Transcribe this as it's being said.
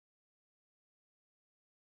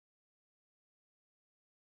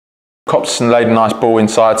Cops laid a nice ball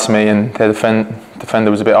inside to me, and their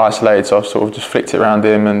defender was a bit isolated, so I sort of just flicked it around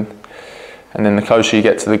him, and then the closer you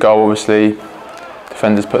get to the goal, obviously,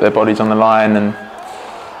 defenders put their bodies on the line, and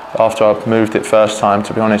after I moved it first time,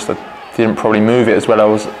 to be honest, I didn't probably move it as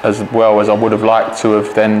well as I would have liked to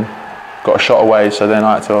have then got a shot away, so then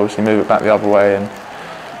I had to obviously move it back the other way, and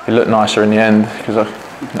it looked nicer in the end because I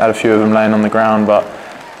had a few of them laying on the ground, but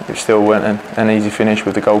it still went an easy finish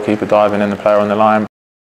with the goalkeeper diving and the player on the line.